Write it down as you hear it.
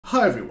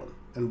Hi everyone,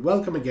 and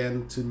welcome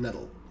again to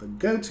Nettle, the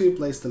go-to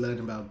place to learn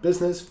about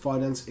business,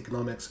 finance,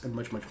 economics, and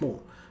much more.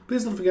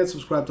 Please don't forget to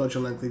subscribe to our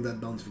channel and click that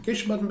bell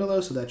notification button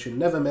below so that you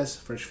never miss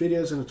fresh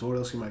videos and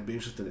tutorials you might be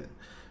interested in.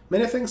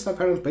 Many thanks to our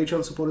current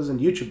Patreon supporters and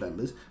YouTube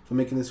members for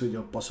making this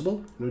video possible,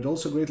 and we'd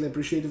also greatly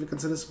appreciate if you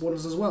consider supporting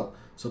us as well.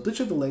 So please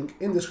check the link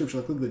in the description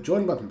and click the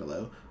join button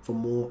below for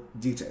more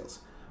details.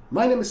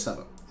 My name is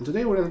Saba, and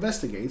today we'll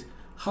investigate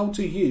how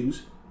to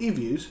use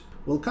EViews.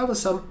 We'll cover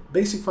some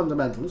basic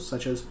fundamentals,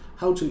 such as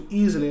how to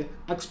easily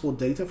export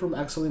data from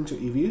Excel into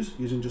EViews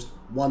using just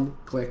one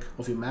click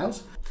of your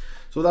mouse.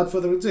 So without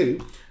further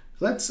ado,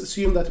 let's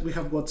assume that we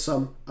have got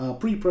some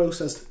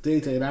pre-processed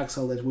data in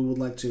Excel that we would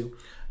like to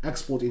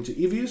export into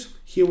EViews.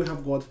 Here we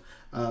have got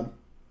a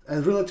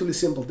relatively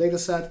simple data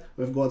set.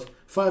 We've got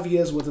 5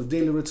 years worth of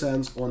daily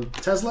returns on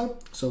Tesla,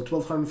 so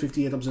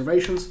 1,258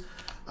 observations,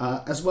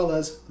 as well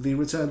as the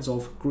returns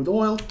of crude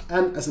oil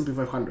and S&P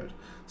 500.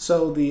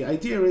 So the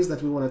idea is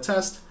that we want to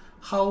test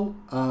how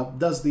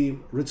does the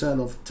return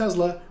of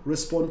Tesla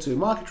respond to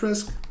market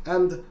risk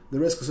and the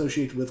risk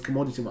associated with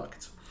commodity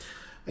markets.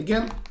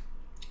 Again,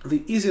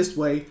 the easiest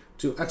way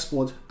to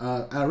export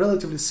a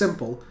relatively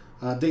simple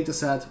data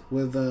set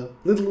with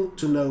little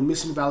to no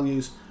missing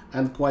values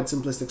and quite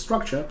simplistic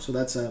structure, so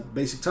that's a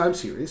basic time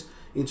series,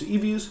 into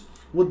EViews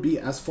would be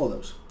as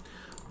follows.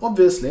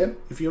 Obviously,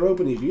 if you're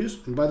open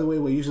EViews, and by the way,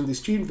 we're using the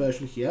student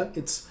version here,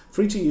 it's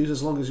free to use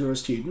as long as you're a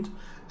student,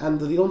 and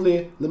the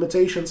only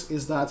limitations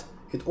is that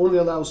it only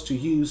allows to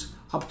use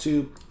up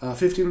to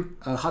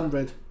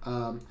 1,500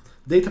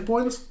 data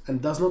points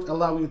and does not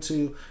allow you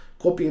to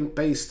copy and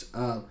paste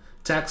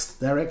text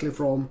directly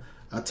from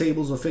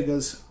tables or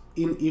figures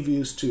in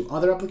EViews to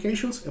other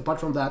applications. Apart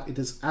from that, it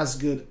is as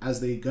good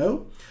as they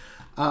go.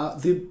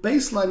 The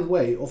baseline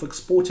way of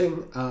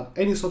exporting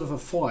any sort of a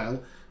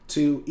file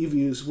to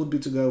EViews would be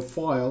to go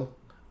File,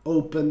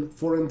 Open,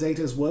 Foreign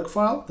Data as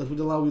Workfile. That would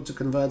allow you to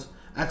convert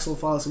Excel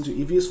files into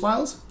EViews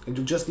files, and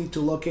you just need to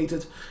locate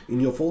it in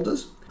your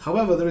folders.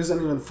 However, there is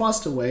an even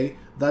faster way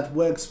that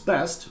works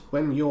best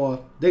when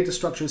your data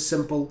structure is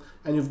simple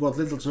and you've got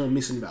little to no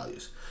missing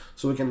values.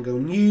 So we can go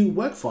New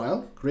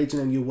Workfile,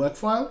 creating a new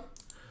workfile.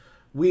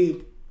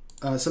 We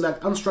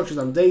select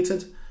Unstructured,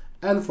 Undated,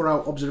 and for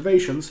our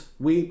observations,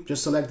 we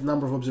just select the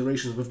number of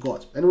observations we've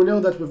got. And we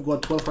know that we've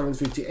got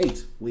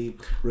 1,258. We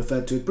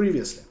referred to it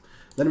previously.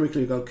 Then we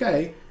click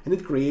OK, and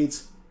it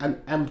creates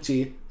an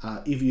empty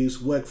EViews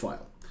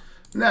workfile.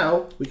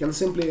 Now we can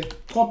simply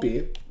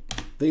copy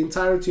the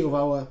entirety of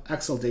our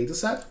Excel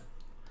dataset,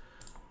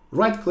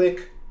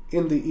 right-click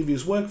in the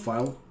EViews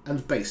workfile,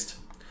 and paste.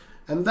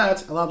 And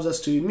that allows us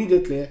to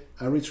immediately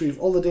retrieve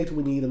all the data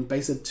we need and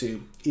paste it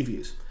to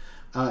EViews.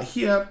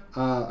 Here,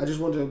 I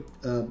just want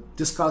to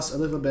discuss a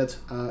little bit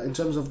in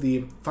terms of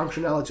the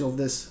functionality of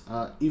this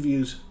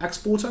EViews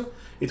exporter.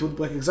 It would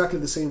work exactly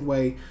the same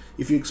way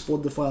if you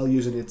export the file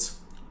using its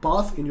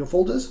path in your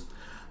folders.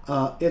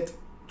 It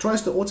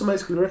tries to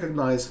automatically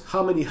recognize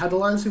how many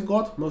headlines you've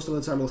got. Most of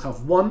the time you'll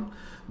have one,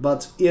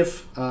 but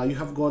if you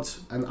have got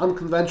an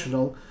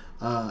unconventional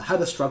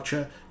header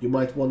structure, you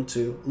might want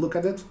to look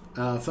at it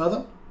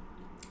further.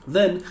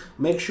 Then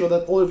make sure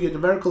that all of your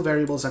numerical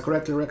variables are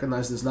correctly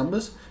recognized as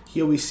numbers.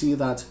 Here we see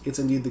that it's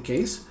indeed the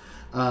case.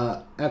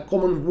 A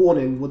common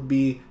warning would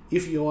be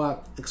if you are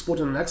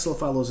exporting an Excel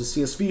file as a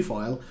CSV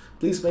file,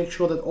 please make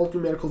sure that all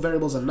numerical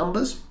variables are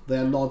numbers. They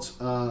are not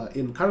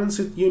in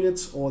currency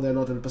units or they're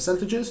not in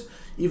percentages.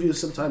 EViews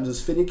sometimes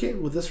is finicky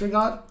with this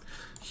regard.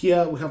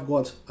 Here we have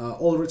got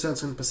all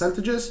returns in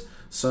percentages,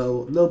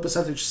 so no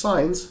percentage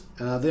signs,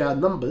 they are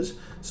numbers,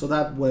 so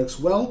that works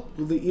well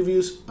with the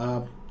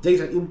EViews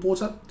data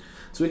importer.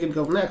 So we can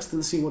go next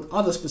and see what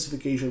other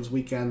specifications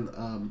we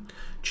can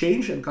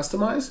change and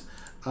customize.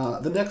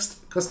 The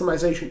next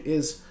customization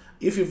is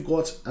if you've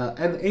got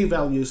NA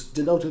values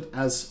denoted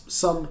as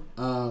some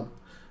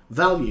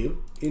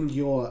value in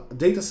your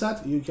data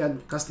set, you can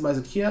customize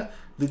it here.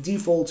 The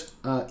default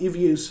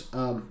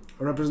EViews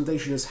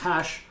representation is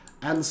hash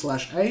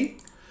n/a.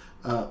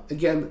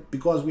 Again,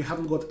 because we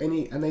haven't got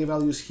any NA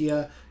values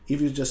here,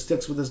 EViews just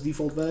sticks with this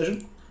default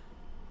version.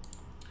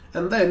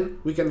 And then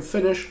we can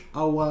finish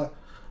our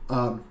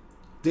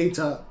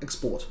data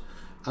export.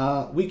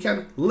 We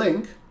can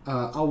link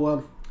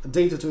our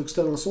data to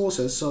external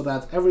sources so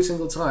that every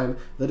single time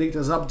the data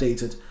is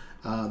updated,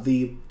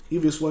 the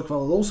EViews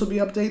workfile will also be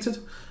updated.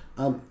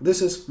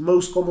 This is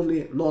most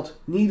commonly not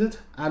needed,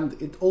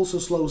 and it also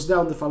slows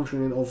down the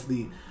functioning of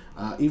the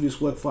EViews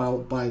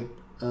workfile by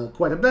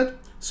quite a bit.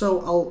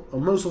 So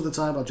most of the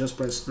time I'll just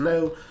press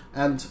no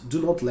and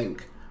do not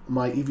link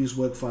my EViews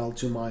workfile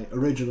to my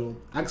original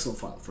Excel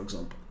file, for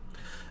example.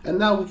 And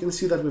now we can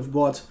see that we've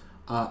got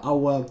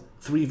our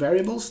three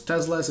variables,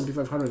 Tesla, S&P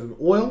 500, and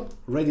oil,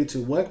 ready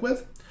to work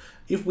with.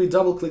 If we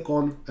double click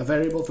on a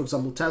variable, for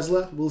example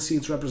Tesla, we'll see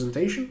its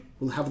representation.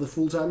 We'll have the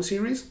full time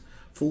series,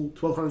 full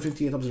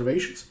 1,258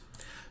 observations.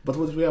 but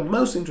what we are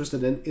most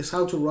interested in is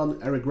how to run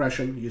a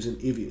regression using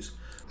EViews.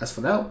 As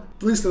for now,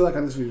 please click like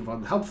on this video if you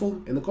found it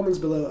helpful. In the comments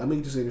below, I'm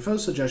eager to see any further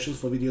suggestions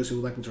for videos you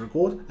would like me to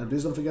record, and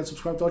please don't forget to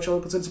subscribe to our channel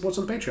and consider support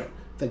on Patreon.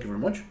 Thank you very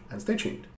much, and stay tuned.